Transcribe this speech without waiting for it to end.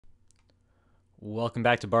Welcome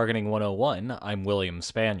back to Bargaining 101. I'm William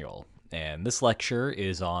Spaniel, and this lecture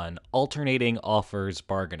is on alternating offers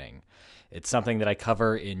bargaining. It's something that I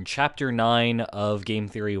cover in Chapter 9 of Game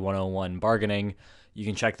Theory 101 Bargaining. You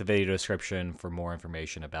can check the video description for more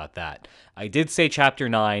information about that. I did say Chapter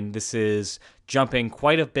 9. This is jumping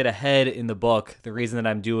quite a bit ahead in the book. The reason that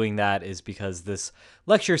I'm doing that is because this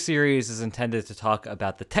lecture series is intended to talk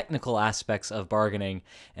about the technical aspects of bargaining,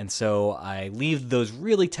 and so I leave those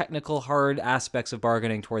really technical, hard aspects of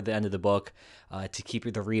bargaining toward the end of the book to keep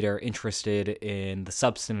the reader interested in the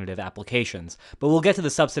substantive applications. But we'll get to the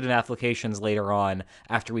substantive applications later on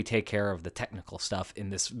after we take care of the technical stuff in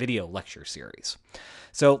this video lecture series.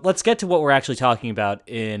 So let's get to what we're actually talking about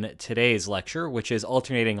in today's lecture, which is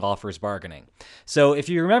alternating offers bargaining. So if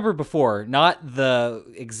you remember before, not the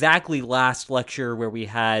exactly last lecture where we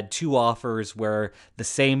had two offers where the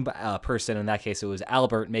same person, in that case it was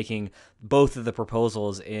Albert, making both of the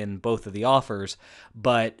proposals in both of the offers,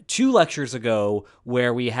 but 2 lectures ago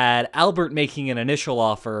where we had Albert making an initial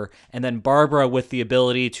offer and then Barbara with the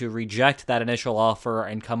ability to reject that initial offer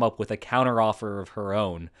and come up with a counteroffer of her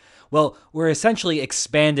own. Well, we're essentially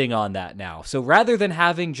expanding on that now. So rather than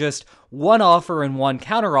having just one offer and one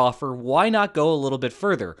counteroffer, why not go a little bit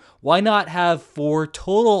further? Why not have 4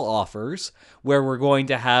 total offers where we're going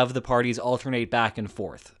to have the parties alternate back and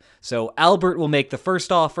forth? So Albert will make the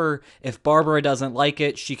first offer. If Barbara doesn't like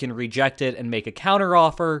it, she can reject it and make a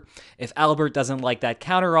counteroffer. If Albert doesn't like that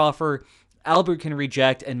counteroffer, Albert can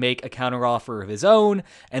reject and make a counteroffer of his own,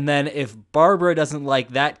 and then if Barbara doesn't like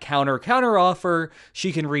that counteroffer,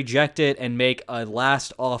 she can reject it and make a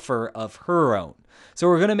last offer of her own. So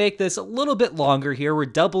we're going to make this a little bit longer here. We're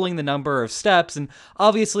doubling the number of steps, and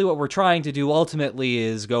obviously what we're trying to do ultimately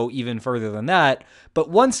is go even further than that, but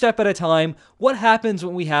one step at a time. What happens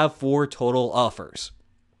when we have 4 total offers?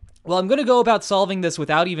 Well, I'm going to go about solving this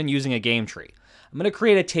without even using a game tree. I'm going to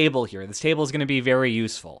create a table here. This table is going to be very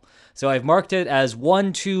useful. So I've marked it as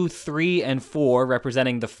 1, 2, 3, and 4,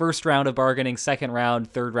 representing the first round of bargaining, second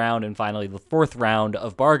round, third round, and finally the 4th round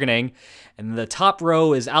of bargaining. And the top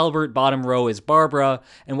row is Albert, bottom row is Barbara.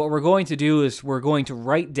 And what we're going to do is we're going to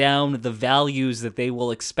write down the values that they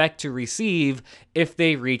will expect to receive if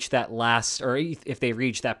they reach that last, or if they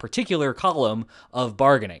reach that particular column of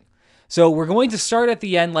bargaining. So we're going to start at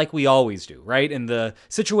the end like we always do, right? In the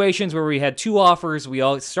situations where we had 2 offers, we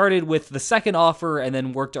all started with the second offer and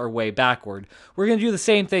then worked our way backward. We're going to do the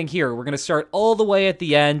same thing here. We're going to start all the way at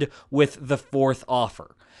the end with the 4th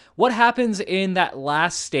offer. What happens in that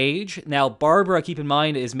last stage? Now, Barbara, keep in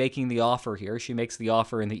mind, is making the offer here. She makes the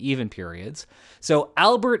offer in the even periods. So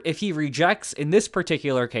Albert, if he rejects, in this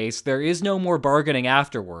particular case, there is no more bargaining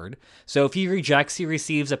afterward. So if he rejects, he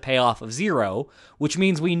receives a payoff of 0, which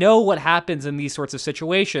means we know what happens in these sorts of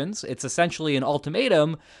situations. It's essentially an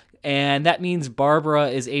ultimatum, and that means Barbara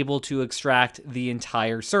is able to extract the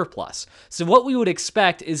entire surplus. So what we would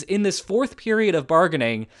expect is in this 4th period of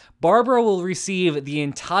bargaining, Barbara will receive the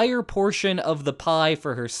entire portion of the pie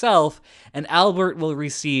for herself, and Albert will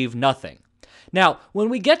receive nothing. Now, when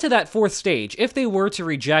we get to that 4th stage, if they were to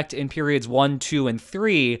reject in periods 1, 2, and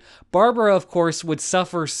 3, Barbara, of course, would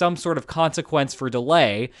suffer some sort of consequence for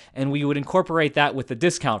delay, and we would incorporate that with the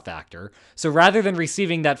discount factor. So rather than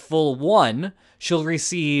receiving that full 1, she'll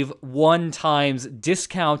receive 1 times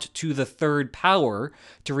discount to the 3rd power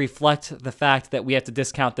to reflect the fact that we have to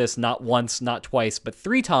discount this not once, not twice, but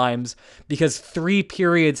 3 times, because 3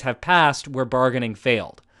 periods have passed where bargaining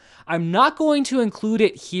failed. I'm not going to include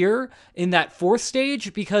it here in that 4th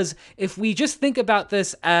stage because if we just think about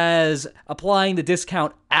this as applying the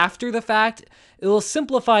discount after the fact, it will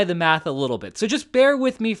simplify the math a little bit. So just bear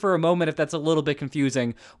with me for a moment if that's a little bit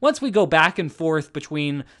confusing. Once we go back and forth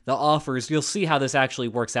between the offers, you'll see how this actually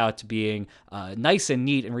works out to being nice and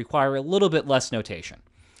neat and require a little bit less notation.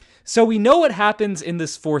 So we know what happens in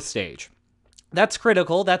this 4th stage. That's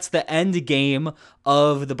critical. That's the end game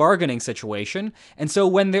of the bargaining situation. And so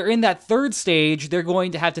when they're in that 3rd stage, they're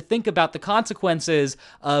going to have to think about the consequences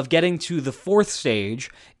of getting to the 4th stage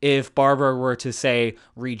if Barbara were to, say,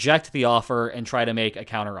 reject the offer and try to make a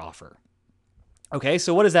counteroffer. Okay,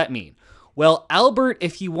 so what does that mean? Well, Albert,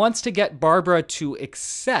 if he wants to get Barbara to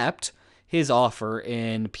accept his offer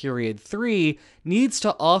in period 3, needs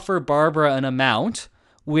to offer Barbara an amount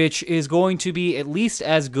which is going to be at least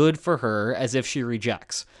as good for her as if she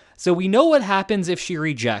rejects. So we know what happens if she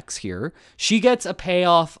rejects here. She gets a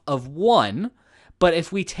payoff of 1, but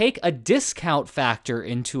if we take a discount factor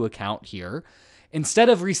into account here, Instead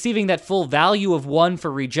of receiving that full value of 1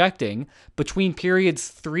 for rejecting, between periods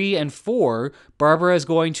 3 and 4, Barbara is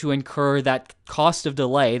going to incur that cost of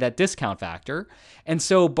delay, that discount factor. And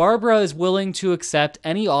so Barbara is willing to accept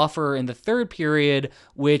any offer in the third period,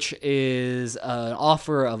 which is an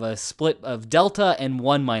offer of a split of delta and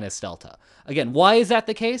 1 minus delta. Again, why is that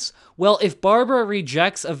the case? Well, if Barbara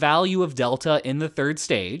rejects a value of delta in the third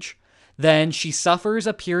stage, then she suffers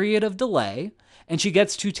a period of delay, and she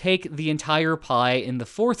gets to take the entire pie in the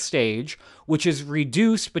fourth stage, which is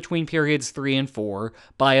reduced between periods 3 and 4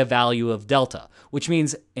 by a value of delta, which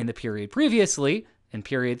means in the period previously, in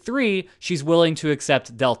period 3, she's willing to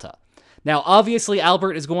accept delta. Now, obviously,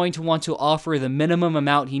 Albert is going to want to offer the minimum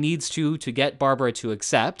amount he needs to get Barbara to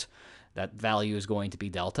accept. That value is going to be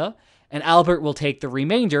delta. And Albert will take the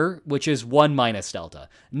remainder, which is 1 minus delta.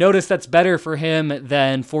 Notice that's better for him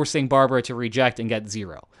than forcing Barbara to reject and get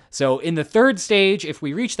 0. So in the third stage, if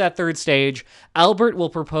we reach that third stage, Albert will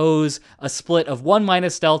propose a split of 1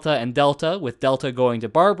 minus delta and delta, with delta going to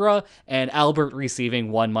Barbara and Albert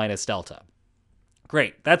receiving 1 minus delta.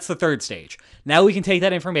 Great, that's the third stage. Now we can take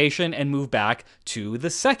that information and move back to the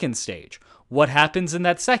second stage. What happens in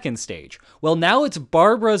that second stage? Well, now it's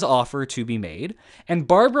Barbara's offer to be made, and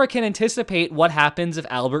Barbara can anticipate what happens if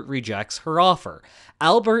Albert rejects her offer.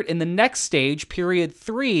 Albert, in the next stage, period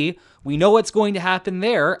 3, we know what's going to happen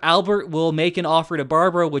there. Albert will make an offer to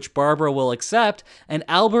Barbara, which Barbara will accept, and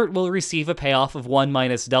Albert will receive a payoff of 1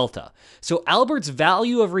 minus delta. So Albert's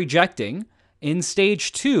value of rejecting in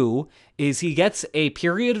stage 2 is he gets a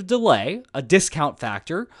period of delay, a discount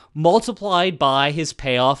factor, multiplied by his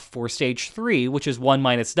payoff for stage 3, which is 1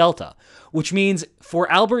 minus delta, which means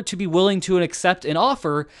for Albert to be willing to accept an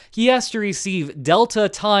offer, he has to receive delta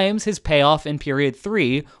times his payoff in period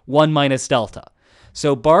 3, 1 minus delta.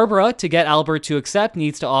 So Barbara, to get Albert to accept,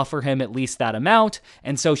 needs to offer him at least that amount,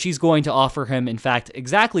 and so she's going to offer him, in fact,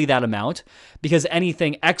 exactly that amount, because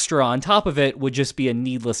anything extra on top of it would just be a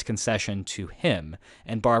needless concession to him,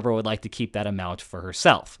 and Barbara would like to keep that amount for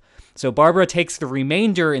herself. So Barbara takes the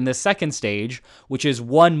remainder in the second stage, which is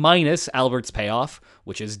 1 minus Albert's payoff,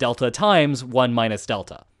 which is delta times 1 minus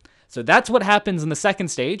delta. So that's what happens in the second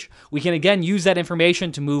stage. We can again use that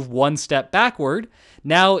information to move one step backward.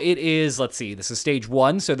 Now it is, let's see, this is stage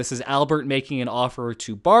 1, so this is Albert making an offer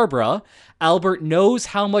to Barbara. Albert knows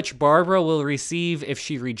how much Barbara will receive if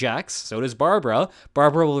she rejects, so does Barbara.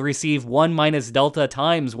 Barbara will receive 1 minus delta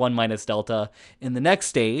times 1 minus delta in the next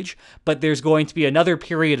stage, but there's going to be another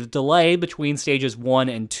period of delay between stages 1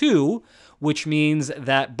 and 2, which means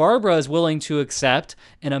that Barbara is willing to accept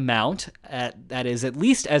an amount that is at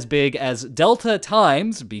least as big as delta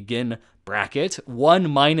times, begin bracket, 1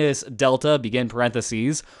 minus delta, begin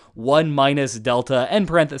parentheses, 1 minus delta, end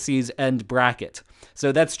parentheses, end bracket.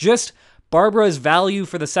 So that's just Barbara's value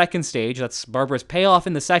for the second stage, that's Barbara's payoff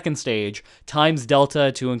in the second stage, times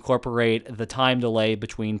delta to incorporate the time delay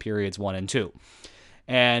between periods 1 and 2.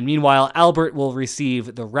 And meanwhile, Albert will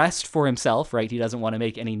receive the rest for himself, right? He doesn't want to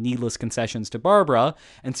make any needless concessions to Barbara.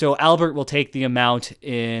 And so Albert will take the amount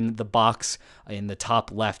in the box in the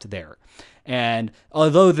top left there. And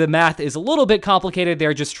although the math is a little bit complicated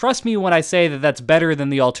there, just trust me when I say that that's better than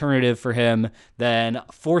the alternative for him than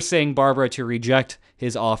forcing Barbara to reject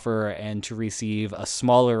his offer and to receive a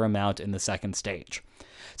smaller amount in the second stage.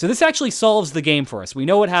 So this actually solves the game for us. We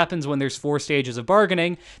know what happens when there's 4 stages of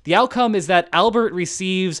bargaining. The outcome is that Albert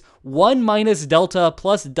receives 1 minus delta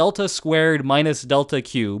plus delta squared minus delta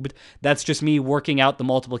cubed. That's just me working out the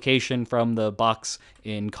multiplication from the box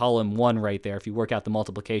in column 1 right there. If you work out the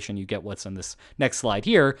multiplication, you get what's on this next slide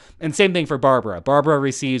here. And same thing for Barbara. Barbara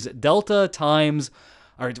receives delta times,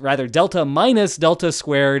 or rather delta minus delta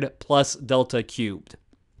squared plus delta cubed.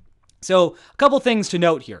 So a couple things to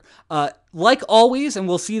note here. Like always, and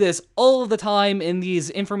we'll see this all of the time in these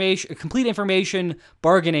complete information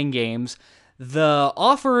bargaining games, the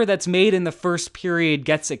offer that's made in the first period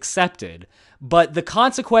gets accepted, but the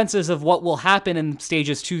consequences of what will happen in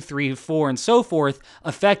stages 2, 3, 4, and so forth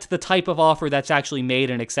affect the type of offer that's actually made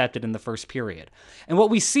and accepted in the first period. And what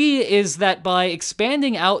we see is that by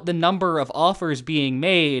expanding out the number of offers being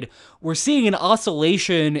made, we're seeing an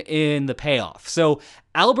oscillation in the payoff. So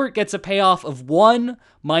Albert gets a payoff of 1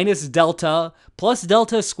 minus delta plus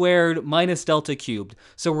delta squared minus delta cubed.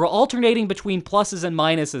 So we're alternating between pluses and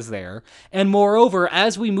minuses there. And moreover,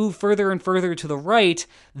 as we move further and further to the right,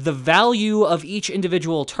 the value of each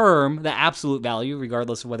individual term, the absolute value,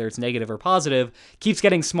 regardless of whether it's negative or positive, keeps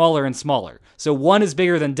getting smaller and smaller. So 1 is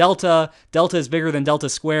bigger than delta is bigger than delta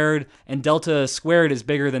squared, and delta squared is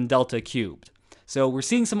bigger than delta cubed. So we're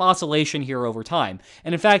seeing some oscillation here over time.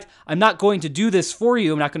 And in fact, I'm not going to do this for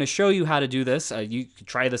you. I'm not going to show you how to do this. You can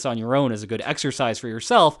try this on your own as a good exercise for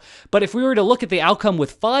yourself. But if we were to look at the outcome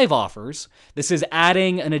with 5 offers, this is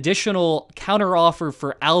adding an additional counteroffer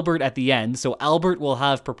for Albert at the end. So Albert will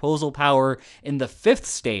have proposal power in the 5th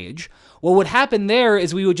stage. What would happen there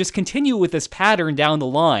is we would just continue with this pattern down the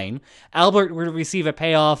line. Albert would receive a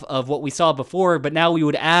payoff of what we saw before, but now we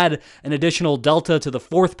would add an additional delta to the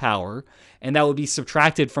 4th power, and that would be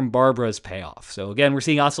subtracted from Barbara's payoff. So again, we're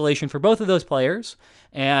seeing oscillation for both of those players,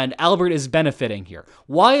 and Albert is benefiting here.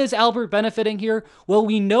 Why is Albert benefiting here? Well,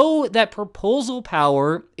 we know that proposal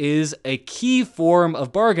power is a key form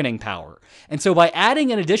of bargaining power. And so by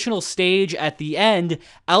adding an additional stage at the end,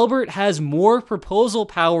 Albert has more proposal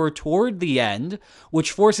power toward the end,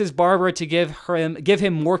 which forces Barbara to give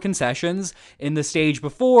him more concessions in the stage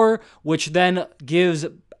before, which then gives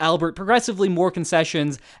Albert progressively more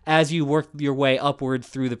concessions as you work your way upward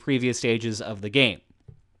through the previous stages of the game.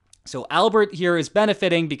 So Albert here is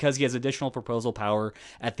benefiting because he has additional proposal power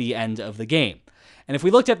at the end of the game. And if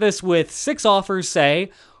we looked at this with 6 offers,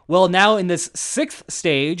 say, well, now in this 6th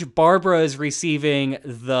stage, Barbara is receiving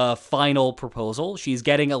the final proposal. She's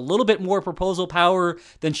getting a little bit more proposal power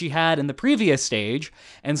than she had in the previous stage.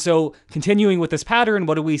 And so continuing with this pattern,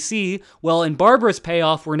 what do we see? Well, in Barbara's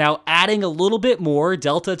payoff, we're now adding a little bit more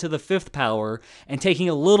delta to the 5th power and taking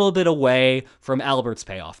a little bit away from Albert's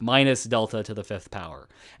payoff, minus delta to the 5th power.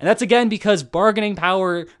 And that's again because bargaining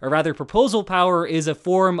power, or rather proposal power, is a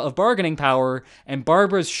form of bargaining power, and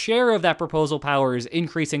Barbara's share of that proposal power is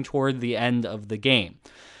increasing toward the end of the game.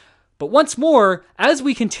 But once more, as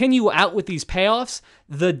we continue out with these payoffs,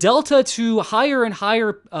 the delta to higher and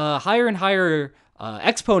higher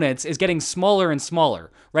exponents is getting smaller and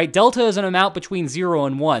smaller, right? Delta is an amount between 0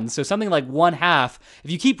 and 1, so something like 1/2. If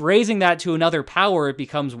you keep raising that to another power, it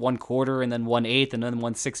becomes 1/4, and then 1/8, and then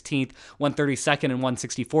 1/16, 1/32, and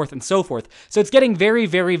 1/64, and so forth. So it's getting very,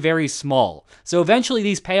 very, very small. So eventually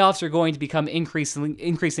these payoffs are going to become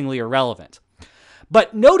increasingly irrelevant.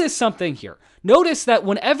 But notice something here. Notice that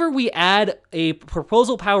whenever we add a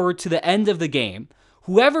proposal power to the end of the game,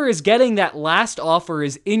 whoever is getting that last offer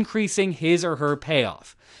is increasing his or her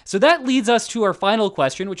payoff. So that leads us to our final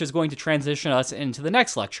question, which is going to transition us into the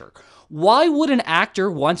next lecture. Why would an actor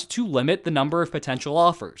want to limit the number of potential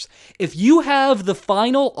offers? If you have the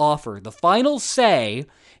final offer, the final say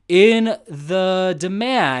in the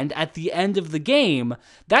demand at the end of the game,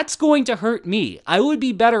 that's going to hurt me. I would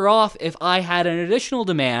be better off if I had an additional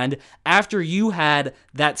demand after you had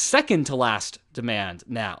that second to last demand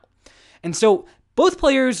now. And so both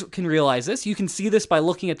players can realize this. You can see this by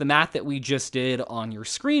looking at the math that we just did on your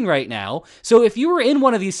screen right now. So if you were in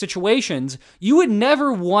one of these situations, you would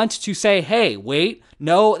never want to say, hey, wait,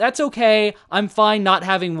 no, that's okay. I'm fine not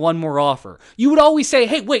having one more offer. You would always say,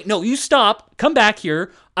 hey, wait, no, you stop. Come back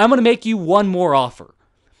here. I'm going to make you one more offer.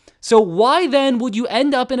 So why then would you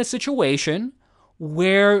end up in a situation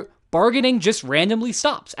where bargaining just randomly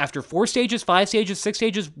stops after 4 stages, 5 stages, 6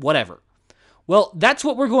 stages, whatever? Well, that's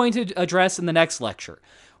what we're going to address in the next lecture.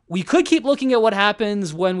 We could keep looking at what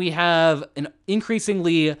happens when we have an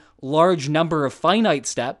increasingly large number of finite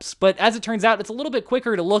steps, but as it turns out, it's a little bit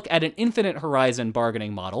quicker to look at an infinite horizon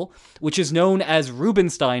bargaining model, which is known as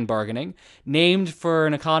Rubinstein bargaining, named for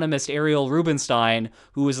an economist, Ariel Rubinstein,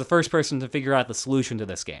 who was the first person to figure out the solution to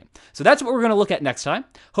this game. So that's what we're going to look at next time.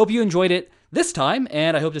 Hope you enjoyed it this time,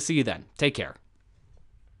 and I hope to see you then. Take care.